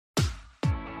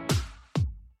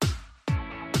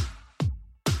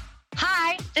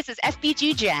This is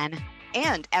FBG Jen.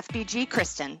 And FBG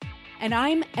Kristen. And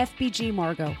I'm FBG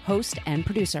Margot, host and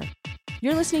producer.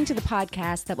 You're listening to the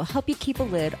podcast that will help you keep a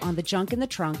lid on the junk in the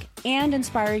trunk and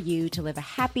inspire you to live a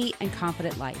happy and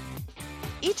confident life.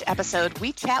 Each episode,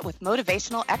 we chat with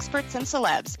motivational experts and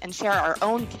celebs and share our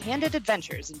own candid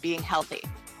adventures in being healthy.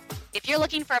 If you're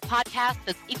looking for a podcast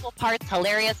that's equal parts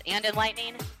hilarious and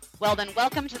enlightening, well then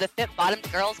welcome to the Fit Bottoms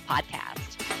Girls podcast.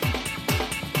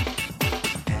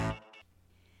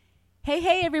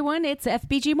 Hey everyone, it's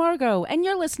FBG Margot, and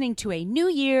you're listening to a new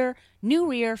year, new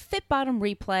rear Fit Bottom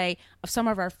replay of some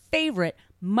of our favorite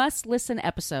must-listen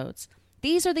episodes.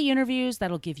 These are the interviews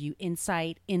that'll give you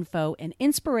insight, info, and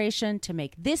inspiration to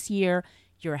make this year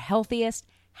your healthiest,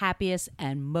 happiest,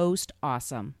 and most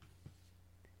awesome.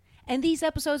 And these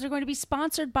episodes are going to be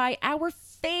sponsored by our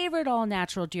favorite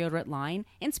all-natural deodorant line,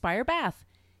 Inspire Bath.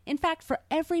 In fact, for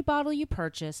every bottle you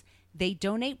purchase, they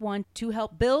donate one to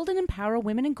help build and empower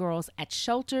women and girls at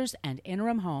shelters and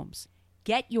interim homes.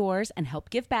 Get yours and help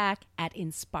give back at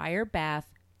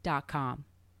inspirebath.com.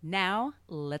 Now,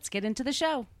 let's get into the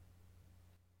show.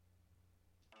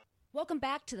 Welcome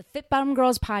back to the Fit Bottom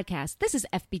Girls podcast. This is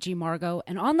FBG Margot,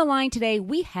 and on the line today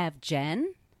we have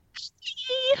Jen.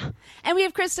 Hi. And we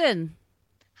have Kristen.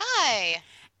 Hi.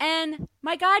 And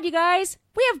my God, you guys,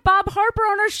 we have Bob Harper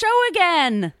on our show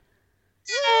again.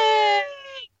 Yay!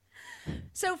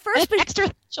 So first, it's extra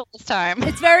special this time.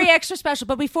 It's very extra special.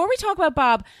 But before we talk about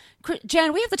Bob,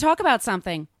 Jen, we have to talk about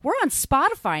something. We're on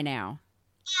Spotify now.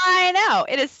 I know.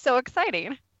 It is so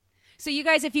exciting. So you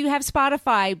guys, if you have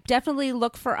Spotify, definitely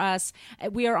look for us.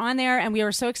 We are on there, and we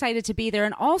are so excited to be there.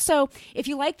 And also, if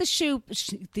you like the show,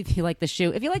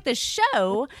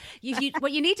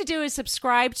 what you need to do is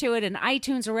subscribe to it in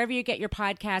iTunes or wherever you get your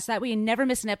podcast. That way you never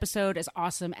miss an episode as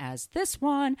awesome as this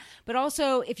one. But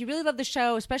also, if you really love the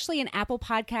show, especially in Apple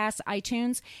Podcasts,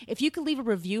 iTunes, if you could leave a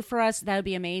review for us, that would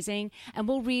be amazing. And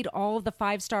we'll read all of the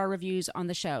 5-star reviews on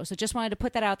the show. So just wanted to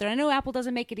put that out there. I know Apple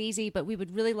doesn't make it easy, but we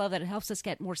would really love that. It helps us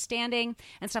get more standing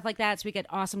and stuff like that. So we get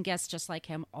awesome guests just like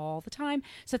him all the time.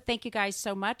 So thank you guys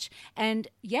so much. And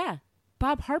yeah,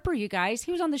 Bob Harper, you guys,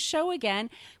 he was on the show again.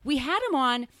 We had him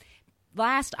on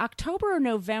last October or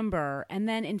November. And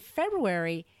then in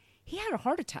February, he had a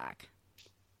heart attack.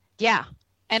 Yeah.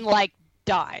 And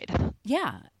died.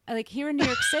 Yeah. Like here in New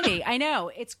York City. I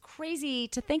know. It's crazy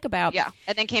to think about. Yeah.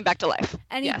 And then came back to life.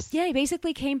 And he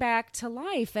basically came back to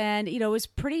life. And,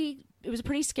 it was a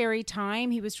pretty scary time.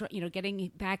 He was,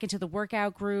 getting back into the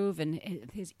workout groove and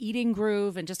his eating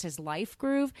groove and just his life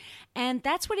groove. And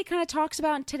that's what he kind of talks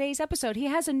about in today's episode. He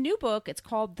has a new book. It's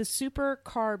called The Super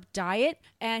Carb Diet.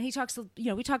 And he talks,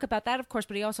 we talk about that, of course,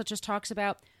 but he also just talks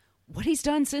about what he's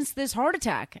done since this heart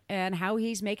attack and how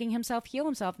he's making himself heal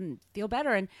himself and feel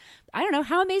better. And I don't know,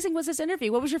 how amazing was this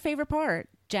interview? What was your favorite part,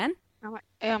 Jen?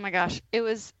 Oh my gosh. It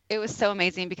was so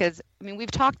amazing because, we've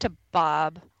talked to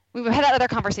Bob. We've had that other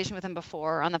conversation with him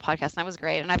before on the podcast, and that was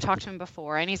great. And I've talked to him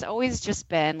before, and he's always just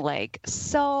been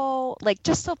so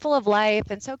full of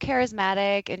life and so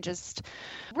charismatic and just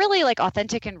really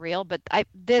authentic and real. But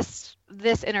this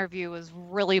interview was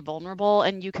really vulnerable,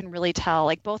 and you can really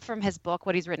tell, both from his book,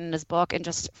 what he's written in his book, and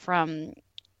just from,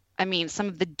 some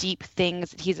of the deep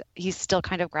things that he's still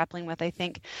kind of grappling with, I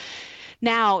think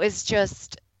now is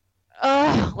just,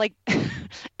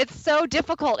 it's so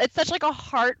difficult. It's such a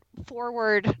heart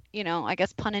forward, I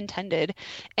guess pun intended,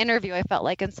 interview. I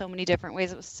felt in so many different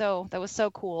ways. That was so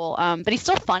cool. But he's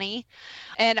still funny.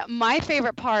 And my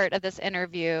favorite part of this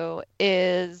interview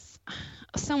is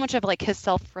so much of his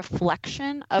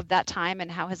self-reflection of that time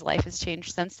and how his life has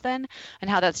changed since then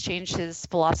and how that's changed his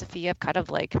philosophy of kind of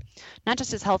not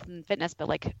just his health and fitness, but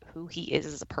who he is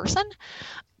as a person.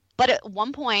 But at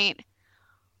one point,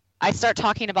 I start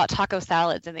talking about taco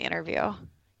salads in the interview.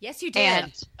 Yes, you did.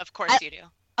 And of course you do.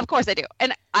 Of course I do.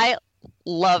 And I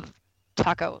love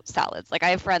taco salads. I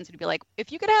have friends who'd be like,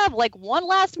 if you could have one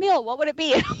last meal, what would it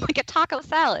be? And I'm a taco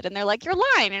salad. And they're like, you're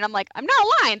lying. And I'm like, I'm not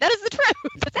lying. That is the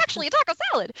truth. It's actually a taco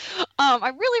salad. I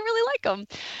really, really like them.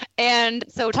 And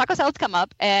so taco salads come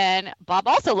up, and Bob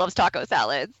also loves taco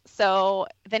salads. So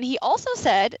then he also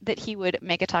said that he would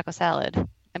make a taco salad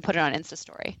and put it on Insta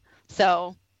story.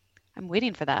 So I'm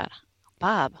waiting for that.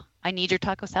 Bob, I need your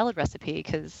taco salad recipe,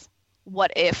 because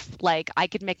what if I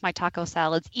could make my taco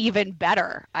salads even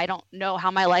better? I don't know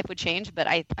how my life would change, but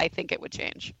I think it would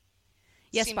change.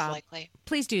 Yes, Seems Bob. likely.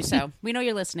 Please do so. We know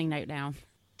you're listening right now.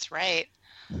 That's right.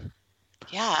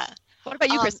 Yeah. What about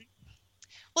you, Kristen?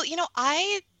 Well,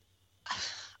 I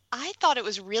thought it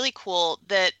was really cool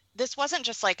that this wasn't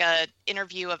just a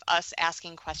interview of us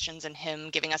asking questions and him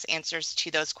giving us answers to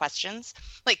those questions.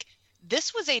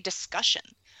 This was a discussion,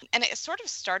 and it sort of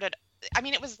started I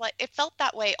mean, it felt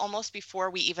that way almost before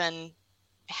we even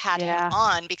had Yeah. him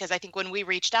on, because I think when we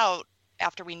reached out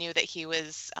after we knew that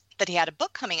that he had a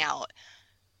book coming out,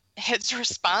 his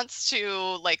response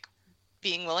to like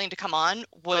being willing to come on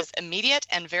was immediate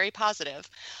and very positive.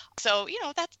 So,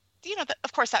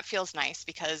 of course that feels nice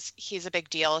because he's a big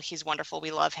deal. He's wonderful.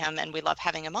 We love him and we love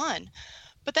having him on.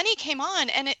 But then he came on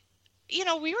and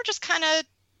we were just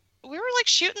we were like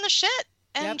shooting the shit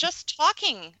and just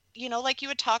talking, like you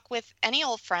would talk with any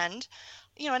old friend,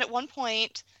 and at one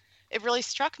point it really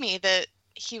struck me that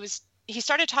he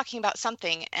started talking about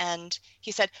something and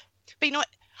he said, but you know what?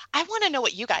 I want to know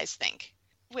what you guys think,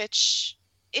 which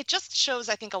it just shows,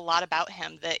 I think, a lot about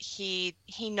him, that he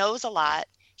knows a lot.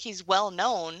 He's well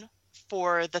known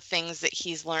for the things that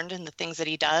he's learned and the things that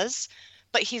he does,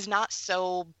 but he's not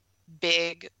so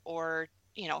big or,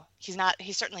 he's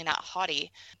certainly not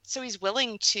haughty. So he's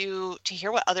willing to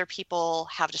hear what other people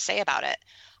have to say about it.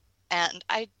 And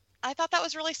I thought that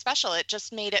was really special. It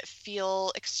just made it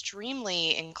feel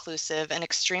extremely inclusive and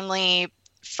extremely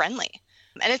friendly.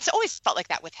 And it's always felt like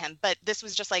that with him, but this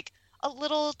was just like a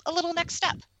little next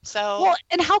step. So well,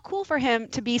 and how cool for him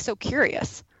to be so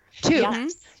curious too.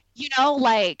 Yes.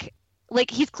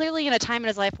 Like he's clearly in a time in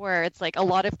his life where it's like a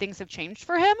lot of things have changed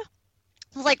for him.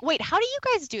 It's like, wait, how do you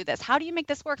guys do this? How do you make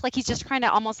this work? Like he's just trying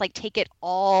to almost like take it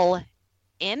all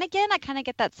in again. I kind of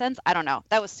get that sense. I don't know.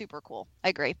 That was super cool. I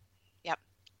agree. Yep.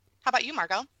 How about you,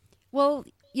 Margot? Well,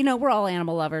 we're all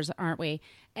animal lovers, aren't we?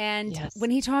 And Yes.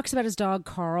 when he talks about his dog,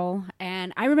 Carl,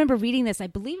 and I remember reading this, I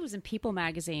believe it was in People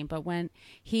magazine, but when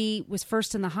he was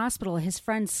first in the hospital, his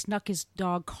friend snuck his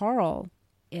dog, Carl,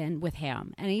 in with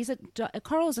him. And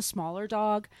Carl is a smaller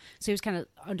dog, so he was kind of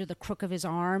under the crook of his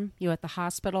arm, at the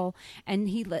hospital. And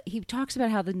he talks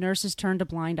about how the nurses turned a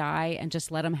blind eye and just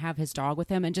let him have his dog with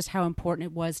him, and just how important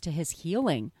it was to his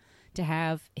healing to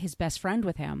have his best friend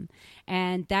with him.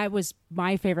 And that was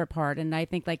my favorite part. And I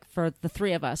think like for the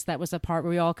three of us, that was a part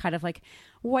where we all kind of like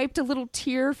wiped a little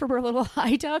tear from our little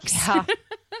eye ducts. Yeah.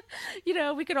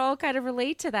 We could all kind of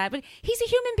relate to that. But he's a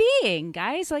human being,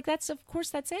 guys. Like of course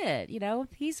that's it.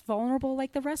 He's vulnerable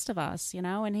like the rest of us,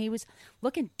 and he was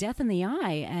looking death in the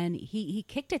eye and he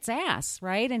kicked its ass,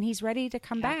 right? And he's ready to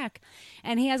come back.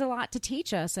 And he has a lot to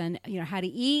teach us, and how to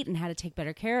eat and how to take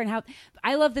better care, and how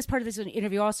I love this part of this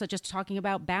interview also, just talking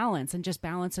about balance and just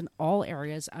balance in all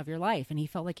areas of your life. And he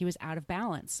felt like he was out of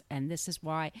balance, and this is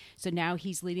why. So now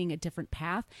he's leading a different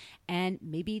path, and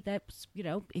maybe that's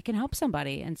it can help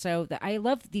somebody. And so I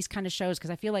love these kind of shows because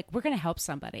I feel like we're going to help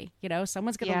somebody.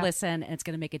 Someone's going to listen, and it's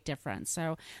going to make a difference.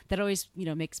 So that always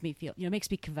makes me feel makes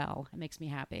me cavell. It makes me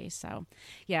happy. So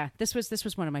yeah, this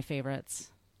was one of my favorites.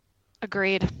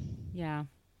 Agreed. Yeah.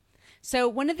 So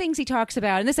one of the things he talks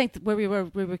about, and this ain't where we were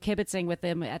kibitzing with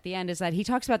him at the end, is that he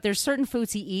talks about there's certain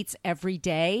foods he eats every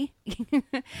day.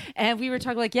 And we were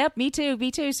talking like, yep, me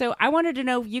too. So I wanted to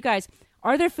know, you guys,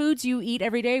 are there foods you eat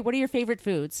every day? What are your favorite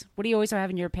foods? What do you always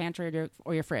have in your pantry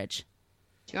or your fridge?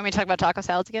 Do you want me to talk about taco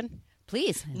salads again?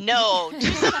 Please. No, do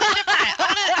something different.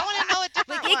 I want to know a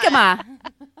different Like one. jicama.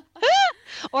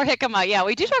 Or jicama. Yeah,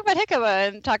 we do talk about jicama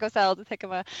and taco salads with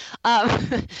jicama.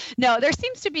 No, there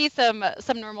seems to be some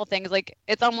normal things. Like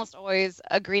it's almost always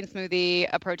a green smoothie,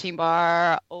 a protein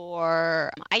bar,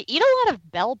 or I eat a lot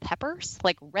of bell peppers,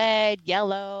 like red,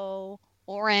 yellow,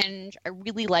 orange. I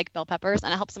really like bell peppers,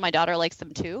 and it helps that my daughter likes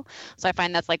them too. So I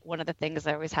find that's like one of the things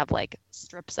I always have like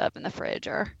strips of in the fridge,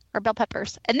 or bell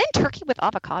peppers. And then turkey with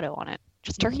avocado on it.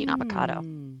 Just turkey and avocado.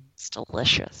 It's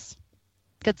delicious.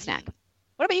 Good snack.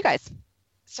 What about you guys?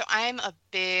 So I'm a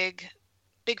big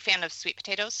fan of sweet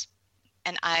potatoes,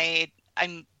 and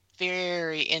I'm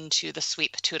very into the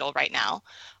sweet potato right now.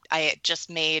 I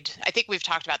think we've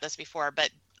talked about this before, but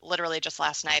literally just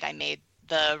last night I made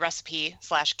the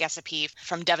recipe/guecipe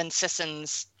from Devin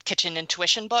Sisson's Kitchen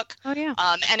Intuition book. Oh yeah.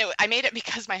 And I made it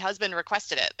because my husband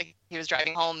requested it. Like, he was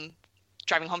driving home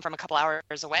from a couple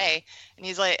hours away, and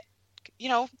he's like,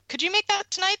 could you make that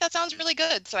tonight? That sounds really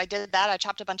good. So I did that. I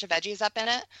chopped a bunch of veggies up in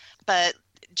it, but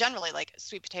generally like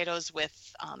sweet potatoes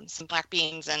with some black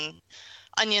beans and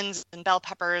onions and bell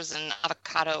peppers and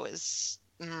avocado is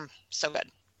so good.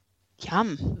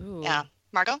 Yum. Ooh. Yeah.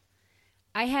 Margot?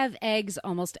 I have eggs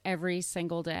almost every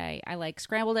single day. I like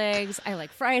scrambled eggs. I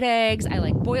like fried eggs. I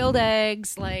like boiled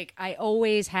eggs. Like, I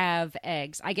always have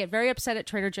eggs. I get very upset at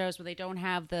Trader Joe's when they don't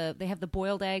have they have the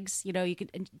boiled eggs. You can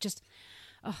just,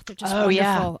 they're just wonderful.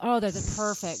 Yeah. Oh, they're the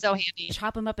perfect. So handy.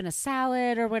 Chop them up in a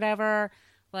salad or whatever.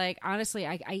 Like, honestly,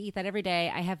 I eat that every day.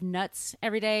 I have nuts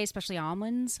every day, especially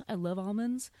almonds. I love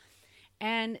almonds.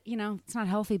 And, it's not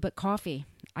healthy, but coffee.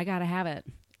 I got to have it.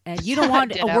 And you don't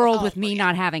want a world with me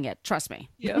not having it. Trust me.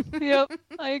 Yep.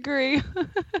 I agree.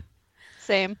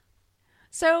 Same.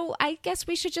 So I guess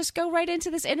we should just go right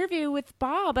into this interview with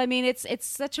Bob. I mean, it's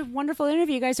such a wonderful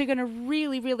interview. You guys are going to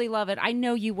really, really love it. I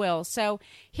know you will. So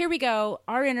here we go.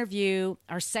 Our interview,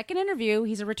 our second interview.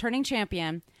 He's a returning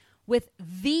champion with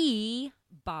the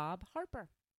Bob Harper.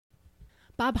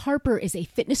 Bob Harper is a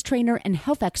fitness trainer and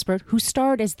health expert who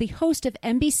starred as the host of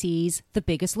NBC's The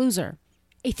Biggest Loser.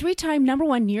 A 3-time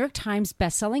 #1 New York Times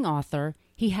bestselling author,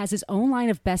 he has his own line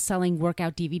of best-selling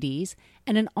workout DVDs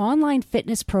and an online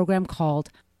fitness program called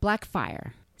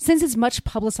Blackfire. Since his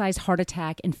much-publicized heart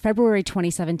attack in February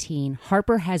 2017,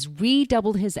 Harper has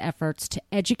redoubled his efforts to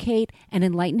educate and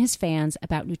enlighten his fans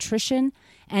about nutrition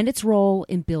and its role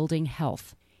in building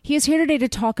health. He is here today to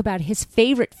talk about his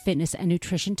favorite fitness and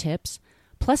nutrition tips,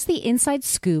 plus the inside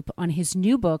scoop on his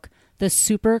new book, The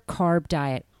Super Carb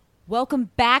Diet. Welcome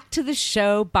back to the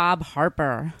show, Bob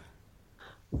Harper.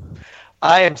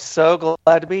 I am so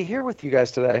glad to be here with you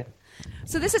guys today.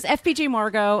 So this is FBG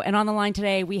Margot, and on the line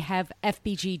today we have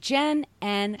FBG Jen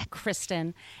and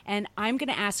Kristen. And I'm going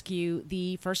to ask you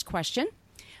the first question.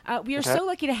 We are so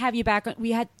lucky to have you back.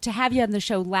 We had to have you on the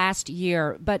show last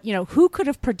year, but who could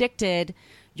have predicted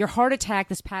your heart attack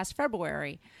this past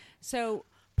February? So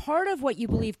part of what you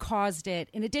believe caused it,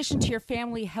 in addition to your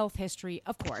family health history,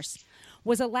 of course,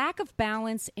 was a lack of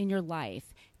balance in your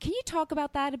life. Can you talk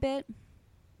about that a bit?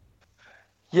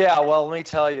 Yeah, well, let me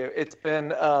tell you, it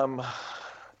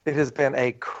has been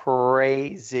a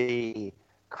crazy,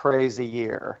 crazy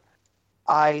year.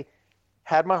 I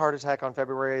had my heart attack on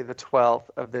February the 12th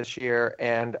of this year,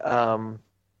 and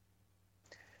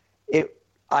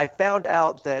I found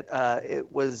out that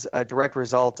it was a direct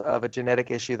result of a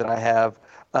genetic issue that I have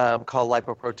called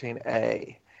lipoprotein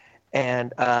A.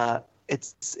 And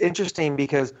it's interesting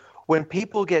because when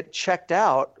people get checked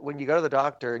out, when you go to the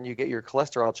doctor and you get your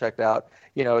cholesterol checked out,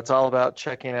 it's all about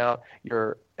checking out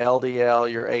your LDL,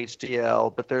 your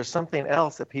HDL, but there's something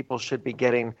else that people should be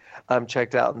getting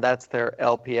checked out, and that's their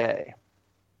LPA.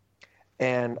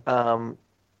 And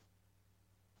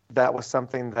that was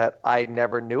something that I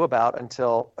never knew about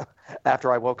until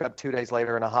after I woke up 2 days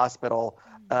later in a hospital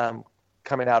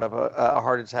coming out of a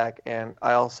heart attack, and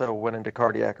I also went into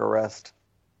cardiac arrest.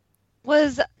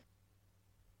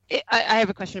 I have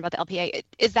a question about the LPA.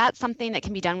 Is that something that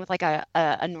can be done with like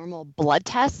a normal blood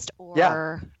test? Or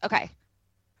Yeah. Okay.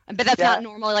 But that's not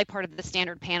normally like part of the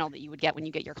standard panel that you would get when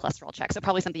you get your cholesterol check. So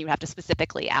probably something you would have to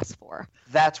specifically ask for.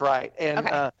 That's right. And,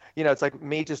 Okay. It's like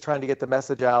me just trying to get the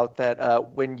message out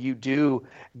that when you do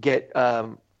get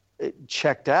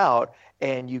checked out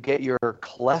and you get your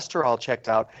cholesterol checked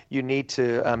out, you need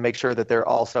to make sure that they're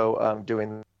also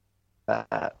doing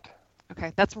that.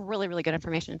 Okay, that's really, really good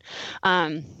information.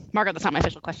 Margaret, that's not my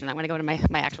official question. I'm going to go to my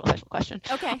actual official question.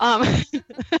 Okay.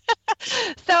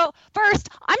 So first,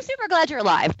 I'm super glad you're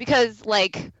alive because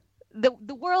like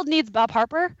the world needs Bob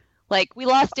Harper. Like we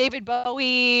lost David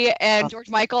Bowie and George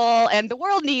Michael, and the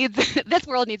world needs this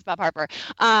world needs Bob Harper.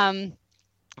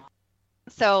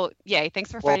 So yay!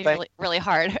 Thanks for fighting really, really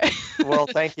hard. Well,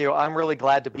 thank you. I'm really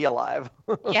glad to be alive.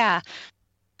 Yeah.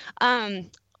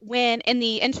 When in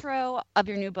the intro of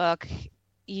your new book,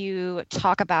 you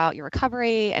talk about your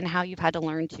recovery and how you've had to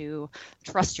learn to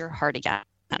trust your heart again.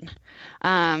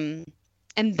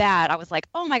 And that I was like,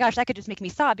 oh my gosh, that could just make me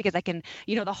sob because I can,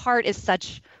 the heart is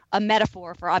such a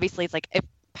metaphor for obviously it's like it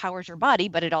powers your body,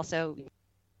 but it also,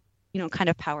 kind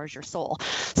of powers your soul.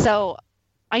 So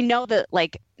I know that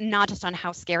like not just on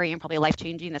how scary and probably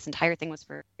life-changing this entire thing was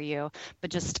for you, but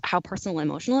just how personal and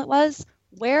emotional it was.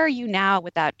 Where are you now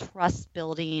with that trust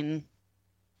building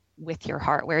with your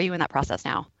heart? Where are you in that process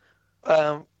now?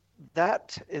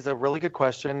 That is a really good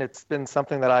question. It's been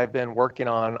something that I've been working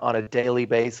on a daily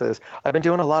basis. I've been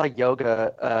doing a lot of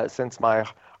yoga since my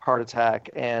heart attack,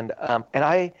 and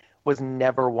I was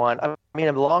never one. I mean,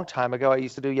 a long time ago, I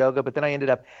used to do yoga, but then I ended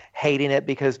up hating it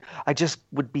because I just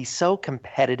would be so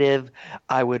competitive.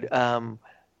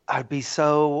 I'd be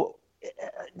so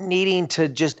needing to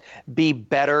just be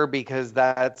better because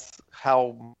that's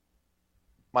how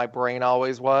my brain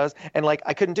always was. And like,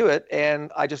 I couldn't do it.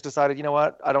 And I just decided, you know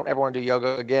what? I don't ever want to do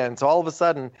yoga again. So all of a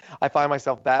sudden I found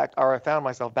myself back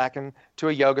into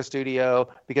a yoga studio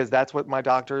because that's what my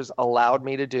doctors allowed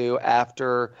me to do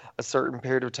after a certain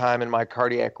period of time in my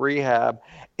cardiac rehab.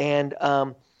 And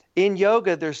in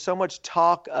yoga, there's so much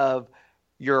talk of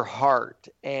your heart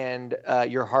and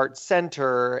your heart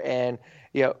center and,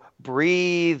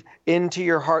 breathe into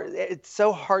your heart. It's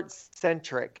so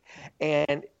heart-centric.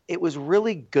 And it was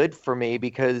really good for me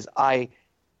because I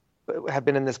have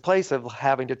been in this place of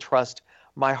having to trust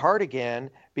my heart again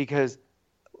because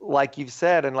like you've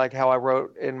said and like how I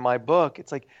wrote in my book,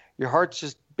 it's like your heart's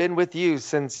just been with you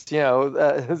since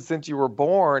since you were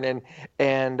born,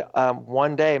 and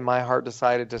one day my heart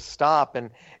decided to stop,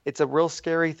 and it's a real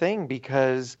scary thing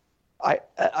because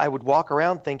I would walk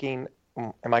around thinking,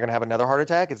 am I going to have another heart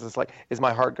attack? Is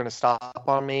my heart going to stop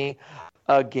on me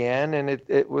again? And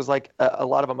it was like a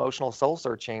lot of emotional soul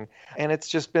searching, and it's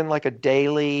just been like a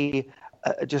daily,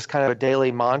 just kind of a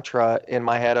daily mantra in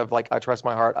my head of like, I trust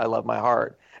my heart, I love my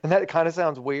heart. And that kind of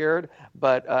sounds weird,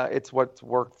 but it's what's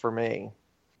worked for me.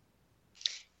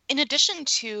 In addition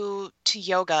to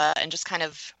yoga and just kind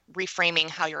of reframing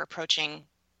how you're approaching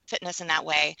fitness in that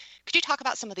way, could you talk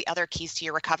about some of the other keys to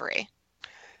your recovery?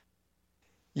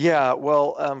 Yeah,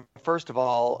 well, first of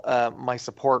all, my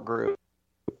support group,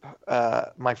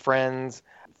 my friends,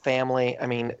 family, I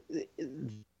mean,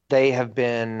 they have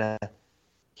been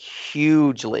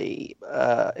hugely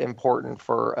important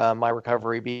for my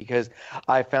recovery, because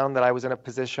I found that I was in a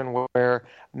position where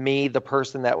me, the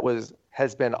person that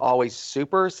has been always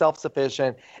super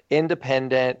self-sufficient,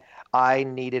 independent, I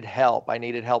needed help. I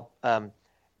needed help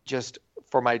just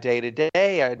for my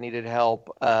day-to-day. I needed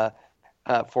help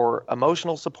for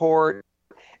emotional support,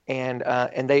 and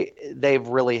they've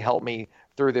really helped me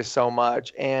through this so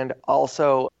much. And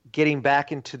also getting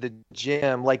back into the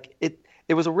gym, like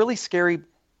it was a really scary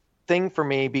thing for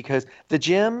me, because the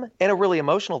gym, and a really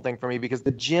emotional thing for me, because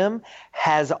the gym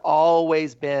has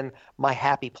always been my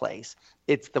happy place.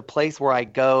 It's the place where I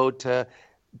go to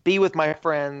be with my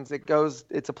friends.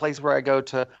 It's a place where I go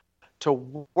to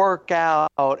work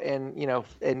out and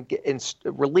and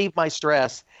relieve my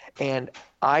stress. And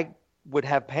I would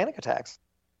have panic attacks.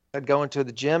 I'd go into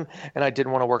the gym and I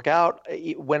didn't want to work out.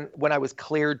 When I was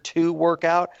cleared to work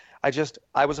out,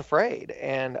 I was afraid.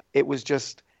 And it was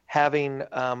just having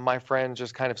my friends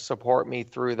just kind of support me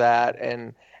through that,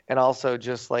 and also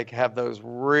just like have those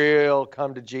real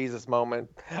come to Jesus moment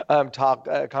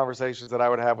conversations that I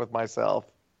would have with myself.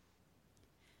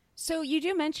 So you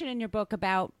do mention in your book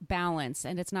about balance,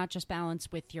 and it's not just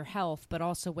balance with your health, but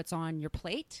also what's on your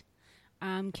plate.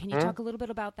 Can you talk a little bit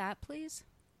about that, please?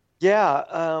 Yeah,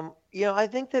 I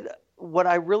think that what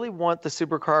I really want the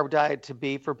super carb diet to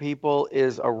be for people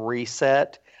is a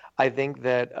reset. I think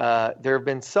that there have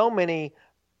been so many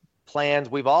plans.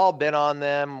 We've all been on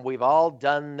them. We've all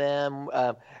done them.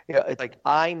 It's like,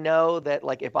 I know that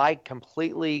like if I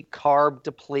completely carb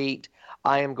deplete,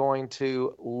 I am going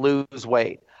to lose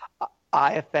weight.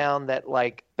 I have found that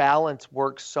like balance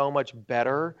works so much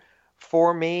better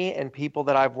for me and people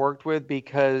that I've worked with,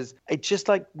 because it's just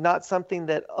like not something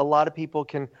that a lot of people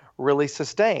can really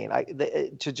sustain.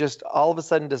 To just all of a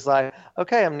sudden decide,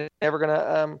 okay, I'm never going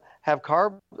to have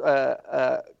complex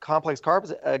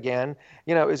carbs again.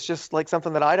 It's just like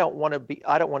something that I don't want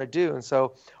to do. And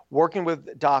so working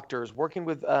with doctors, working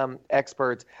with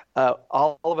experts,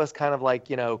 all of us kind of like,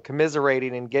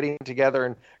 commiserating and getting together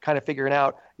and kind of figuring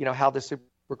out, how the super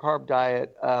carb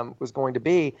diet was going to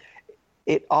be.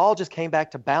 It all just came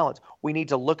back to balance. We need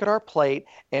to look at our plate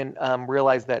and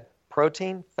realize that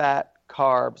protein, fat,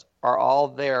 carbs are all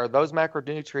there. Those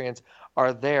macronutrients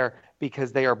are there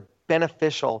because they are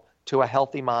beneficial to a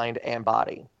healthy mind and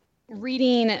body.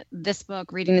 Reading this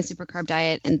book, reading the super carb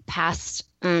diet and past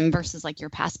versus like your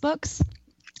past books,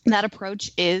 that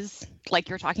approach is, like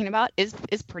you're talking about, is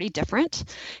pretty different.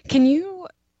 Can you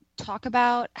talk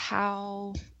about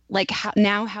how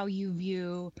you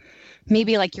view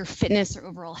maybe like your fitness or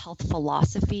overall health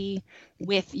philosophy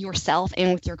with yourself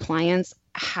and with your clients?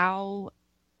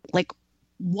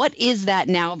 What is that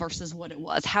now versus what it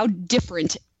was? How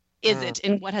different is it,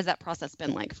 and what has that process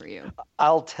been like for you?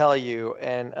 I'll tell you,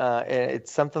 and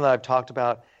it's something that I've talked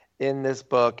about in this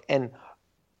book. And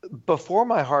before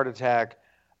my heart attack,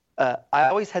 I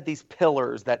always had these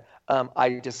pillars that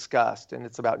I discussed, and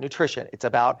it's about nutrition, it's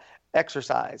about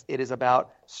exercise, it is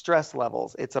about stress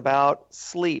levels, it's about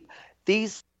sleep.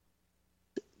 These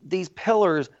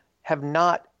pillars have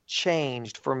not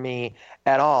changed for me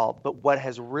at all. But what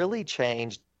has really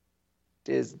changed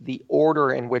is the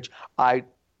order in which I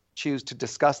choose to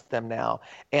discuss them now.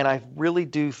 And I really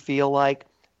do feel like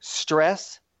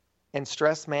stress and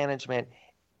stress management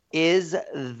is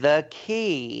the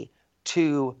key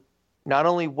to not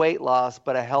only weight loss,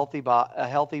 but a healthy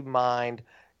mind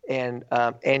and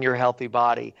your healthy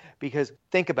body. Because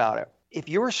think about it. If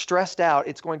you're stressed out,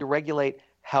 it's going to regulate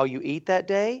how you eat that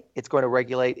day. It's going to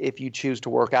regulate if you choose to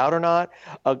work out or not.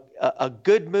 A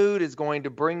good mood is going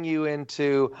to bring you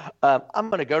into, I'm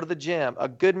going to go to the gym. A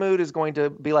good mood is going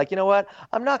to be like, you know what?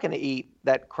 I'm not going to eat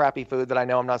that crappy food that I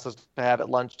know I'm not supposed to have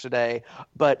at lunch today.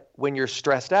 But when you're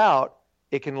stressed out,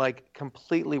 it can like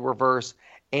completely reverse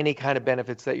any kind of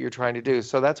benefits that you're trying to do.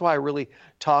 So that's why I really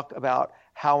talk about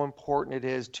how important it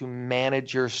is to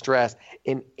manage your stress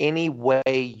in any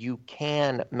way you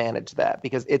can manage that,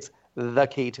 because it's the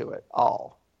key to it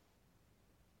all.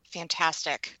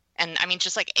 Fantastic. And I mean,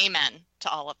 just like amen to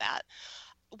all of that.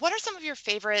 What are some of your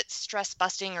favorite stress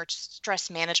busting or stress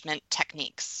management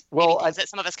techniques? Maybe things that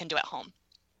some of us can do at home.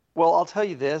 Well, I'll tell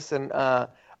you this, and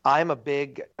I'm a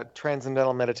big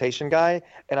transcendental meditation guy,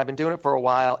 and I've been doing it for a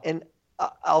while. And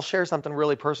I'll share something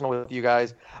really personal with you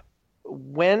guys.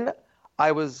 When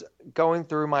I was going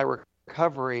through my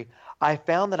recovery, I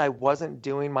found that I wasn't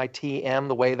doing my TM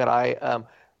the way that I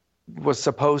was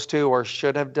supposed to or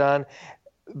should have done,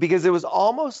 because it was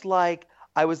almost like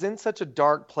I was in such a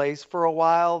dark place for a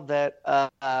while that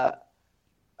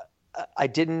I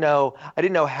didn't know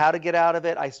how to get out of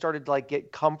it. I started to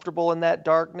get comfortable in that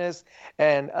darkness,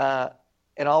 and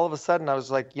all of a sudden I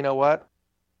was like, you know what?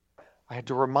 I had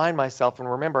to remind myself and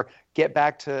remember, get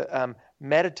back to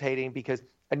meditating, because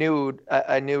I knew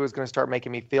it was going to start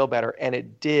making me feel better, and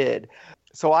it did.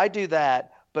 So I do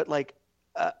that, but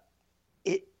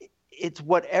it's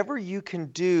whatever you can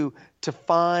do to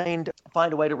find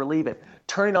a way to relieve it.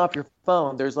 Turning off your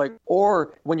phone.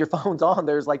 Or when your phone's on,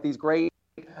 there's these great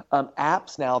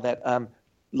apps now that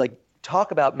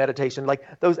talk about meditation,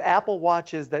 like those Apple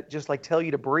Watches that just tell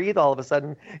you to breathe all of a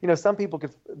sudden. Some people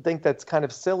could think that's kind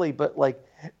of silly, but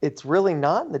it's really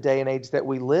not in the day and age that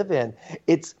we live in.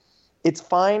 It's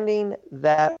finding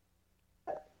that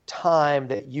time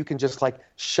that you can just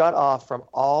shut off from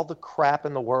all the crap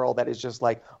in the world that is just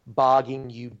bogging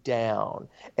you down.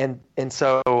 And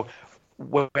so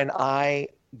when I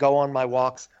go on my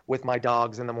walks with my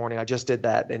dogs in the morning, I just did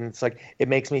that, and it's it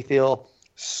makes me feel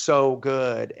so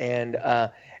good, and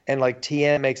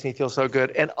TM makes me feel so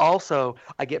good. And also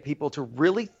I get people to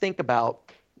really think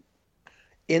about,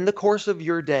 in the course of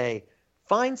your day,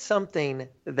 find something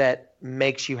that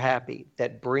makes you happy,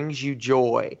 that brings you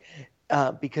joy,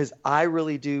 because I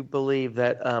really do believe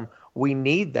that we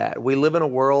need that. We live in a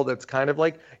world that's kind of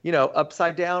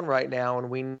upside down right now, and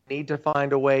we need to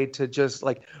find a way to just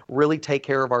really take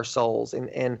care of our souls.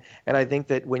 And I think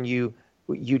that when you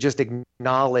just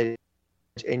acknowledge,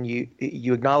 and you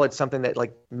acknowledge something that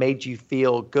made you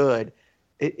feel good,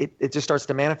 it just starts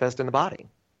to manifest in the body.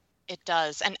 It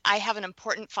does. And I have an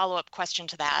important follow-up question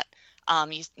to that.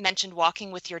 You mentioned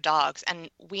walking with your dogs, and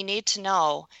we need to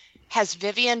know, has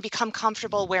Vivian become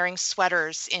comfortable wearing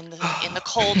sweaters in the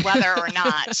cold weather or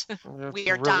not? We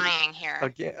are dying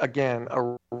here. Again,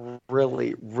 a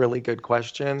really, really good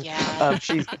question. Yeah.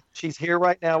 She's here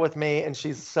right now with me, and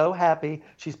she's so happy.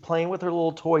 She's playing with her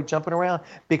little toy, jumping around,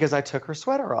 because I took her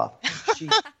sweater off.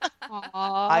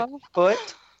 I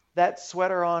put that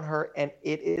sweater on her, and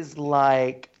it is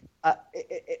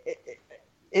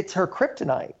it's her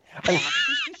kryptonite. I mean,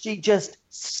 she just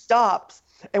stops.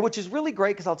 And which is really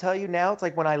great, because I'll tell you now, it's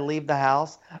when I leave the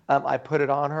house, I put it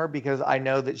on her, because I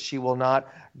know that she will not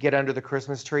get under the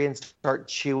Christmas tree and start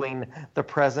chewing the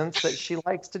presents that she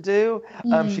likes to do.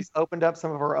 She's opened up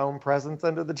some of her own presents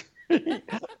under the tree.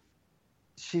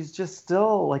 She's just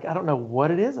still I don't know what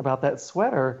it is about that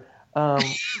sweater.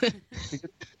 She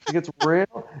gets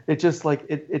real. It just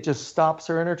it just stops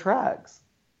her in her tracks.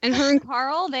 And her and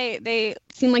Carl, they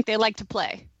seem like they like to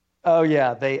play. Oh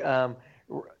yeah,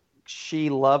 she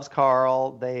loves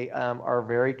Carl. They are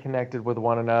very connected with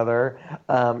one another.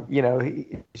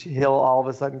 He'll all of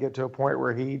a sudden get to a point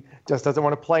where he just doesn't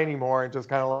want to play anymore, and just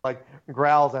kind of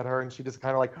growls at her, and she just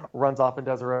kind of runs off and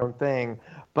does her own thing.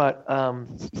 But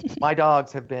my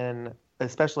dogs have been,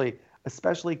 especially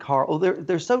Carl.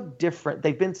 They're so different.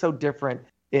 They've been so different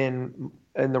in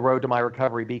the road to my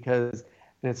recovery, because.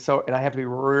 And I have to be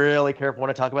really careful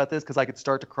when I talk about this, because I could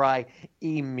start to cry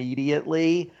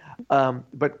immediately.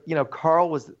 But Carl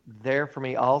was there for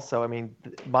me also. I mean,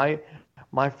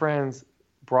 my friends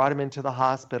brought him into the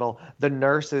hospital. The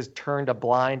nurses turned a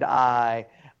blind eye,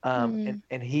 and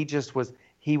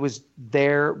he was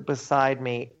there beside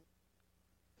me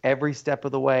every step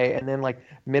of the way. And then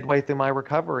midway through my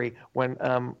recovery, when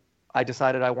I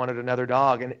decided I wanted another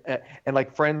dog, and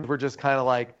friends were just kind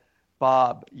of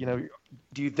Bob,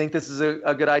 do you think this is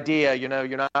a good idea? You're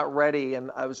not ready.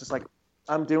 And I was just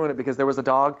I'm doing it because there was a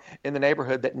dog in the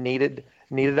neighborhood that needed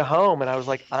a home. And I was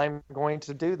I'm going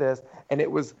to do this. And it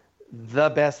was the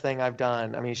best thing I've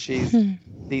done. I mean,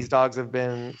 these dogs have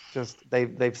been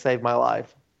they've saved my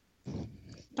life.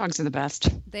 Dogs are the best.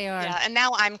 They are. Yeah, and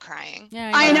now I'm crying.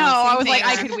 Yeah, I know. I was thing.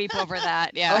 I could weep over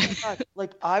that. Yeah.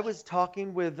 I was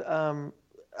talking with,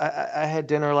 I had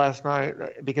dinner last night,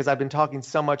 because I've been talking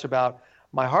so much about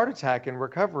my heart attack and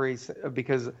recovery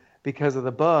because of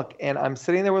the book. And I'm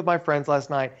sitting there with my friends last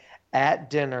night at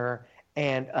dinner,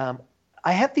 and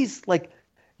I have these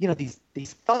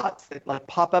these thoughts that like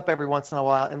pop up every once in a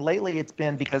while. And lately it's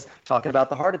been because talking about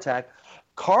the heart attack,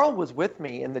 Carl was with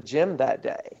me in the gym that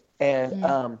day,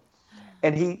 and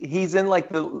he's in like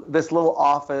this little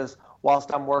office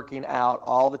whilst I'm working out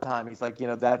all the time. He's like,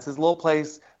 that's his little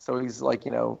place, so he's like,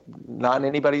 not in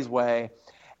anybody's way.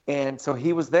 And so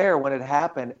he was there when it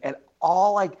happened, and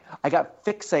I got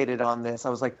fixated on this. I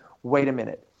was like, wait a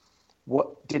minute,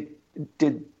 what did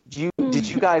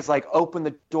you guys like open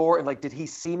the door and like did he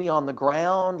see me on the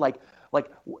ground like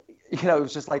it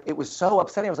was just like it was so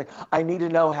upsetting. I was like, I need to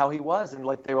know how he was, and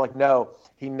like they were like, no,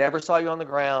 he never saw you on the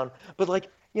ground. But like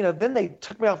then they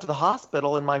took me off to the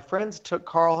hospital, and my friends took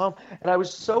Carl home, and I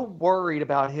was so worried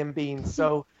about him being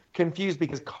so confused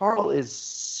because Carl is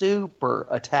super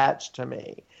attached to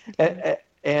me, and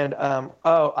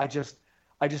I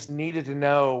just needed to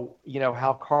know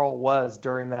how Carl was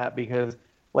during that, because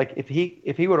like if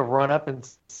he would have run up and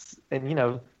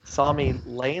saw me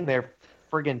laying there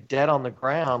friggin' dead on the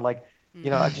ground, like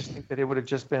I just think that it would have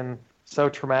just been so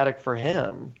traumatic for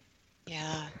him.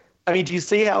 Yeah. I mean, do you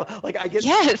see how like I get?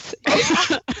 Yes.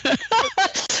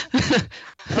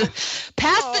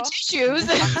 Pass the tissues.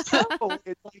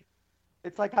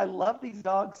 It's like I love these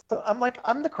dogs. So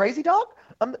I'm the crazy dog.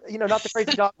 I'm not the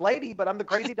crazy dog lady, but I'm the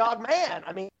crazy dog man.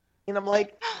 I mean, I'm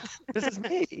like, this is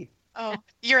me. Oh,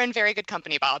 you're in very good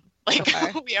company, Bob. Like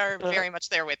Okay. we are very much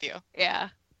there with you. Yeah.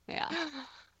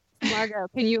 Margot,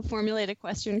 can you formulate a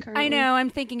question currently? I know. I'm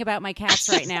thinking about my cats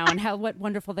right now and what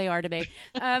wonderful they are to me.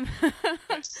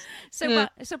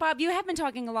 So Bob, you have been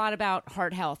talking a lot about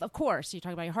heart health. Of course, you're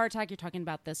talking about your heart attack. You're talking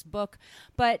about this book.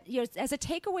 But as a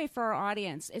takeaway for our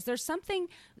audience, is there something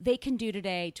they can do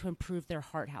today to improve their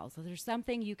heart health? Is there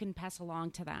something you can pass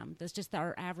along to them? That's just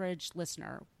our average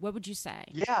listener. What would you say?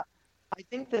 Yeah. I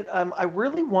think that I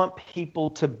really want people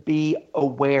to be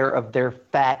aware of their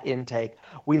fat intake.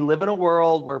 We live in a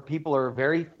world where people are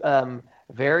very,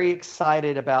 very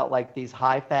excited about like these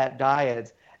high-fat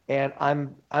diets, and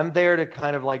I'm there to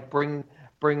kind of like bring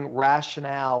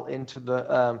rationale into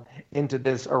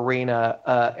this arena.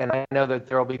 And I know that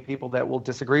there will be people that will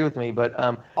disagree with me, but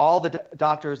all the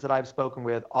doctors that I've spoken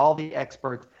with, all the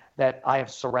experts that I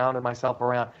have surrounded myself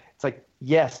around, it's like,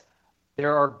 yes,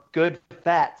 there are good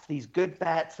fats, these good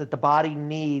fats that the body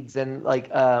needs, and like,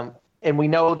 and we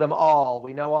know them all.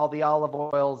 We know all the olive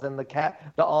oils and the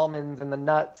almonds and the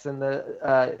nuts and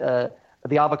the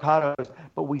avocados,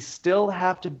 but we still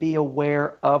have to be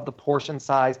aware of the portion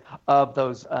size of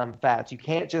those fats. You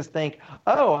can't just think,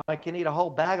 oh, I can eat a whole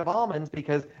bag of almonds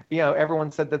because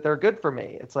everyone said that they're good for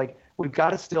me. It's like we've got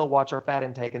to still watch our fat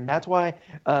intake, and that's why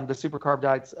the super carb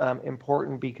diet's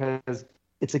important, because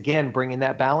it's again bringing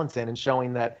that balance in and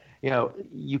showing that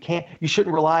you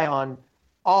shouldn't rely on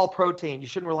all protein, you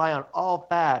shouldn't rely on all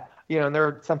fat. And there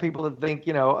are some people that think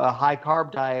a high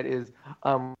carb diet is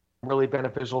really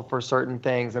beneficial for certain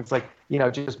things. And it's like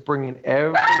just bringing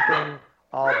everything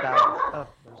all balanced. Oh,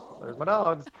 there's my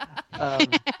dogs.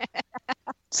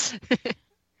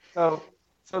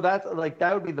 So that's like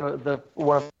that would be the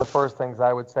one of the first things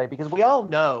I would say, because we all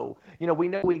know, we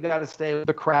know we got to stay with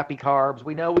the crappy carbs.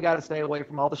 We know we got to stay away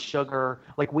from all the sugar.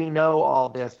 Like we know all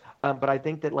this, but I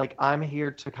think that like I'm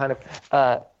here to kind of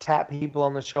tap people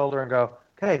on the shoulder and go,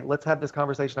 okay, let's have this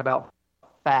conversation about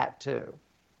fat too.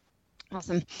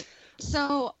 Awesome.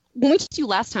 So when we talked to you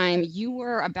last time, you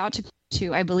were about to go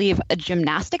to, I believe, a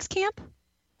gymnastics camp.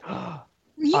 Were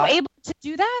you able to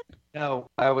do that? No,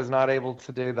 I was not able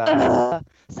to do that.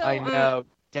 So I know.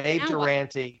 Dave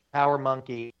Durante, Power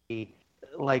Monkey,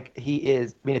 like he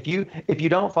is. I mean, if you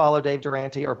don't follow Dave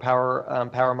Durante or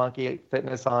Power Monkey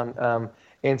Fitness on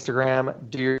Instagram,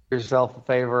 do yourself a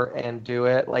favor and do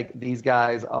it. Like these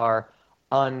guys are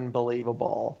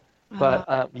unbelievable.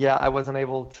 But yeah, I wasn't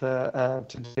able to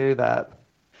do that.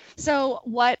 So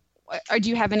do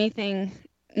you have anything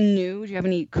new? Do you have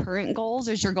any current goals,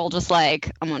 or is your goal just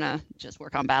like, I'm gonna just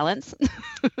work on balance?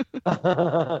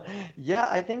 Yeah,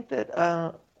 I think that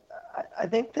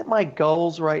my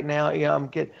goals right now,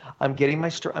 I'm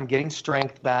getting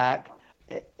strength back,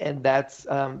 and that's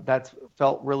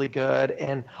felt really good.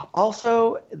 And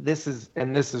also this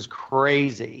is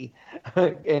crazy,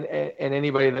 and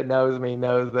anybody that knows me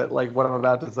knows that like what I'm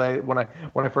about to say, when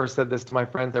I first said this to my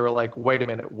friends, they were like, wait a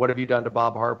minute, what have you done to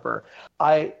Bob Harper?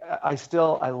 I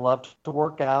love to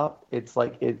work out. It's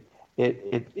like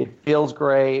it feels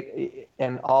great,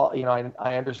 and all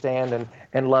I understand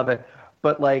and love it,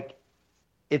 but like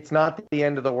it's not the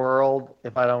end of the world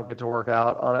if I don't get to work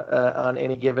out on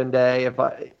any given day. If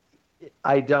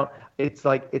I don't, it's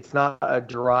like it's not a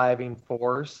driving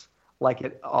force like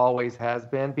it always has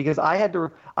been, because I had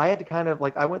to kind of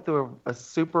like I went through a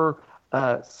super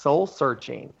soul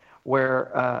searching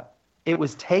where it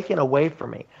was taken away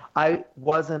from me. I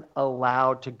wasn't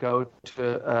allowed to go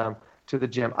to the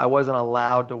gym. I wasn't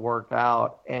allowed to work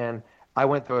out, and I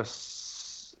went through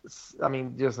just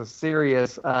a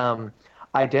serious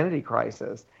identity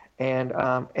crisis. And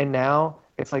now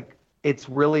it's like it's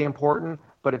really important,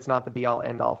 but it's not the be all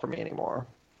end all for me anymore.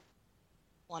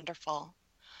 Wonderful.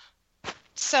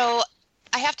 So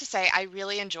I have to say, I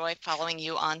really enjoy following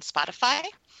you on Spotify.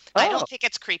 I don't think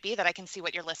it's creepy that I can see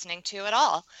what you're listening to at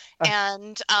all.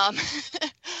 And I'm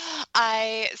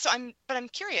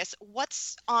curious,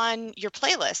 what's on your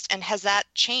playlist, and has that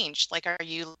changed? Like, are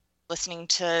you listening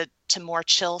to more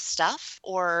chill stuff,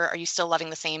 or are you still loving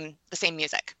the same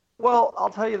music? Well, I'll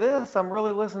tell you this, I'm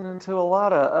really listening to a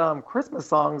lot of Christmas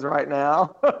songs right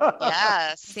now.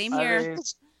 Yes. Same here. I mean,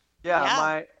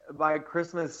 yeah, my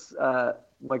Christmas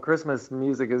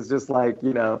music is just like,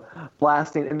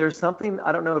 blasting. And there's something,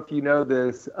 I don't know if you know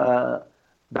this,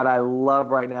 that I love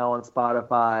right now on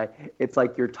Spotify. It's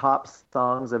like your top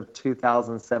songs of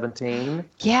 2017.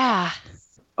 Yeah.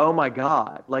 Oh my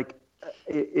God. Like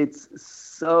it's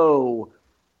so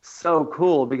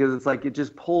cool because it's like, it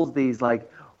just pulls these like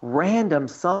random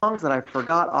songs that I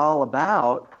forgot all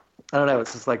about. I don't know.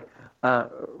 It's just like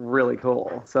really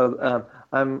cool. So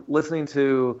I'm listening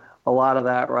to a lot of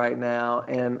that right now,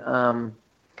 and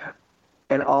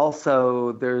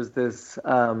also there's this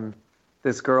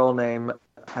girl named,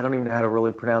 I don't even know how to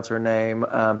really pronounce her name,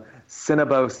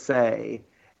 Sinabo Say,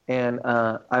 and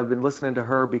I've been listening to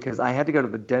her because I had to go to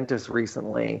the dentist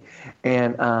recently,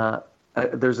 and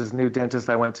there's this new dentist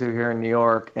I went to here in New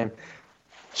York, and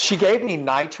she gave me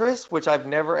nitrous, which I've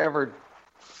never ever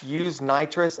used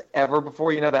nitrous ever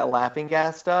before. That laughing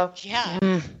gas stuff. Yeah.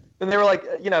 And they were like,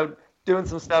 doing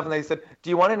some stuff, and they said, "Do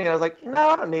you want any?" And I was like, "No,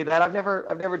 I don't need that. I've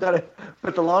never done it."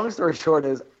 But the long story short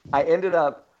is, I ended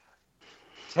up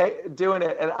doing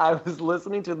it, and I was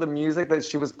listening to the music that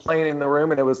she was playing in the room,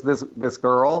 and it was this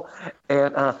girl,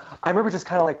 and I remember just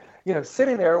kind of like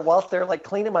sitting there whilst they're like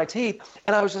cleaning my teeth,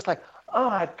 and I was just like, "Oh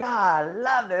my God, I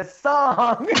love this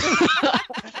song."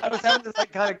 I was having this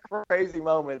like kind of crazy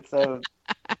moment, so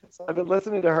I've been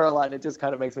listening to her a lot, and it just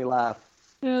kind of makes me laugh.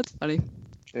 Yeah, it's funny.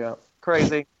 Yeah,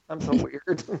 crazy. I'm so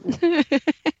weird.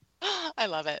 I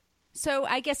love it. So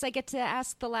I guess I get to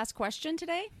ask the last question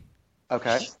today.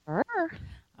 Okay. Sure.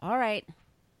 All right.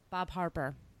 Bob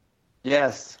Harper,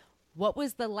 Yes. what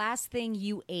was the last thing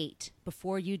you ate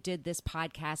before you did this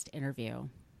podcast interview?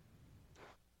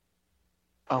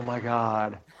 Oh my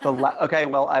God. Okay.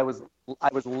 Well, I was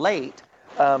late.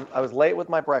 I was late with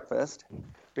my breakfast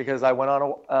because I went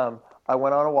on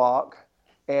a walk,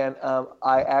 and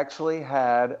I actually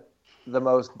had the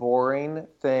most boring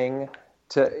thing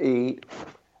to eat,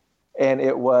 and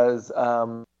it was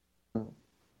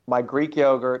my Greek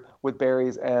yogurt with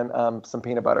berries and some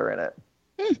peanut butter in it.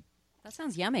 That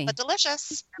sounds yummy. But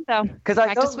delicious. So, Because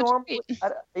I practice don't what you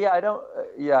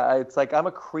normally, it's like I'm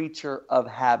a creature of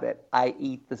habit. I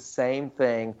eat the same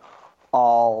thing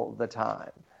all the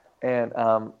time, and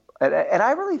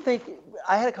I really think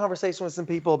I had a conversation with some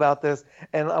people about this,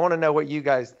 and I want to know what you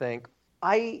guys think.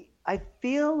 I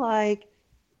feel like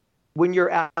when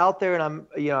you're out there, and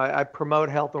I promote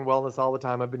health and wellness all the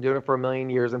time. I've been doing it for a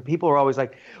million years, and people are always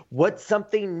like, "What's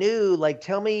something new? Like,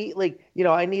 tell me,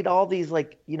 I need all these,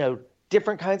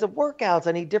 different kinds of workouts.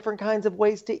 I need different kinds of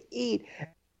ways to eat.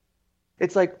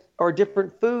 It's like, or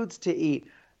different foods to eat."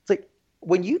 It's like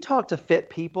when you talk to fit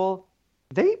people,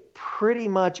 they pretty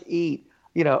much eat.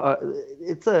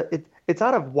 It's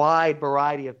not a wide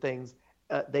variety of things.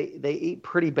 They eat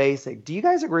pretty basic. Do you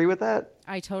guys agree with that?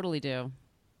 I totally do.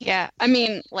 Yeah, I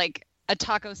mean, like a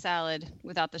taco salad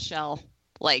without the shell.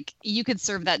 Like you could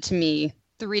serve that to me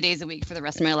 3 days a week for the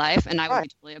rest of my life, and I would be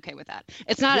totally okay with that.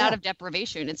 It's not out of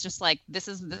deprivation. It's just like this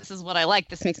is what I like.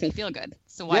 This makes me feel good.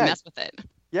 So why mess with it?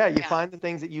 Yeah, you find the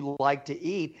things that you like to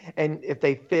eat, and if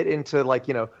they fit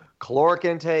into caloric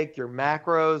intake, your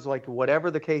macros, like whatever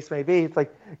the case may be, it's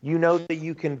like that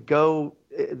you can go.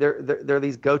 They're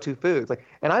these go-to foods.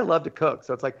 And I love to cook,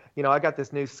 so it's like I got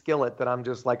this new skillet that I'm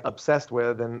just obsessed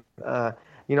with, and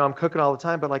I'm cooking all the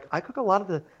time. But I cook a lot of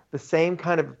the same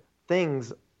kind of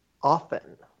things often.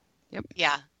 Yep.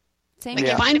 Yeah. Same You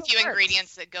here. find a few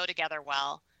ingredients that go together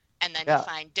well, and then Yeah. you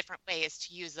find different ways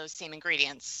to use those same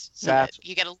ingredients so that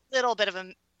you get a little bit of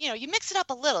you mix it up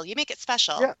a little, you make it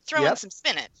special. Yeah. Throw in some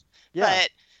spinach. Yeah. But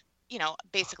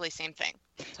basically same thing.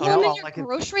 Well, and then your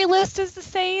grocery list is the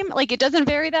same. It doesn't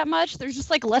vary that much. There's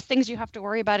just less things you have to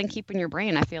worry about and keep in your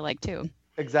brain, I feel like, too.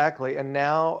 Exactly. And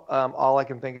now all I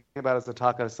can think about is the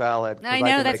taco salad. I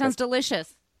know, that sounds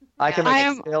delicious. I can I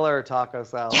make a killer taco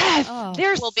salad. Yes, Oh.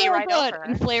 they're We'll so be right good over.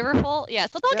 and flavorful. Yeah,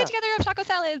 so let's all Yeah. get together and have taco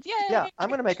salads. Yay! Yeah, I'm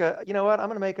gonna make a. You know what? I'm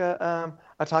gonna make a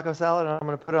taco salad, and I'm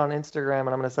gonna put it on Instagram, and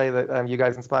I'm gonna say that you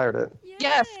guys inspired it.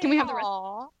 Yes, can we have the rest?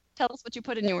 Aw. Tell us what you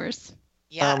put in yours.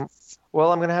 Yes.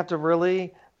 Well, I'm gonna have to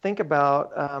really think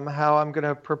about how I'm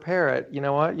gonna prepare it. You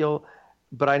know what?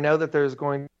 But I know that there's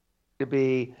going to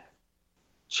be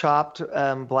chopped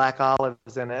black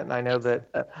olives in it, and I know that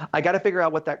I got to figure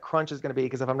out what that crunch is going to be,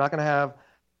 because if I'm not going to have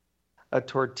a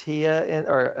tortilla in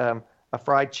or a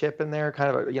fried chip in there,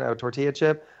 kind of a tortilla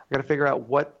chip, I got to figure out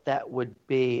what that would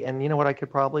be. And you know what I could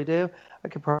probably do? I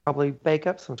could probably bake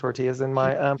up some tortillas in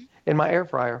my air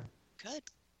fryer. Good.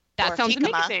 That Or sounds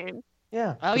jicama. amazing.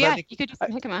 Yeah. Oh 'cause yeah, I think, you could do some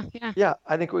jicama. Yeah. yeah,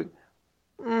 I think we.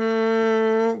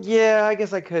 Yeah, I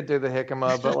guess I could do the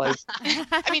jicama, but like,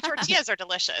 I mean, tortillas are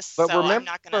delicious, but so I'm remember,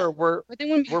 not gonna. we're But they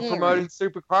wouldn't be warm. promoting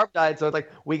super carb diet, so it's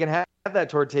like we can have that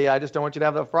tortilla. I just don't want you to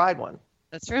have the fried one.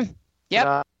 That's true.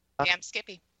 Yep. Damn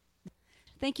Skippy.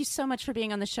 Thank you so much for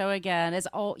being on the show again.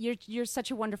 You're such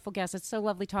a wonderful guest. It's so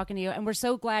lovely talking to you, and we're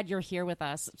so glad you're here with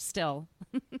us still.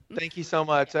 Thank you so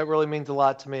much. That really means a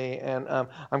lot to me, and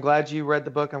I'm glad you read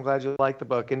the book. I'm glad you liked the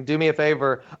book. And do me a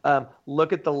favor,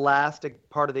 look at the last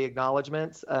part of the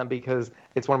acknowledgments, because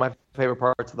it's one of my favorite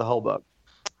parts of the whole book.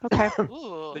 Okay.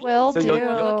 Ooh. Will So do. you'll get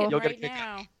a right kick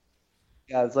now.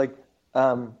 Yeah, it's like,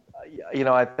 I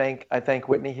thank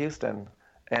Whitney Houston,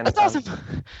 and That's awesome.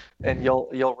 and you'll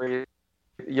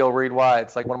read why.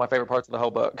 It's like one of my favorite parts of the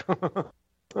whole book.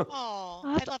 Oh,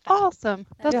 I That's love that. awesome.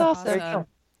 That's Yeah, awesome. There you go.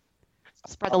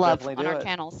 Spread the I'll love definitely on do our it.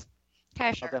 channels. Okay.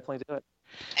 I'll definitely do it.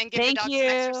 And give Thank the dogs some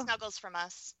extra you. snuggles from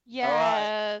us.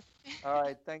 Yes. All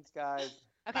right, thanks, guys.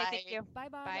 Okay. Bye. Thank you.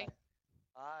 Bye-bye. Bye.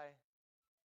 Bye.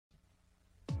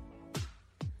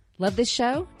 Love this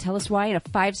show? Tell us why in a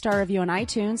 5-star review on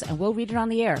iTunes, and we'll read it on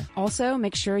the air. Also,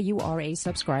 make sure you are a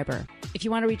subscriber. If you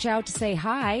want to reach out to say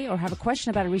hi or have a question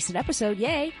about a recent episode,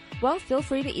 yay, well, feel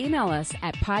free to email us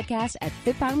at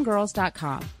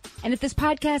podcast@fitbottomgirls.com. And if this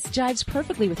podcast jives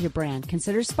perfectly with your brand,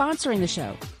 consider sponsoring the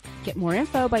show. Get more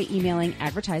info by emailing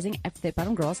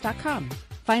advertising@fitbottomgirls.com.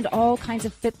 Find all kinds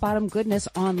of Fit Bottom goodness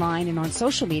online and on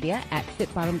social media at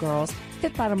Fit Bottom Girls,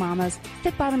 Fit Bottom Mamas,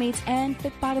 Fit Bottom Eats, and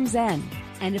Fit Bottom Zen.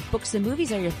 And if books and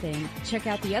movies are your thing, check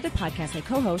out the other podcast I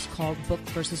co-host called Book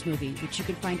versus Movie, which you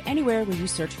can find anywhere where you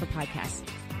search for podcasts.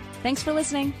 Thanks for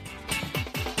listening.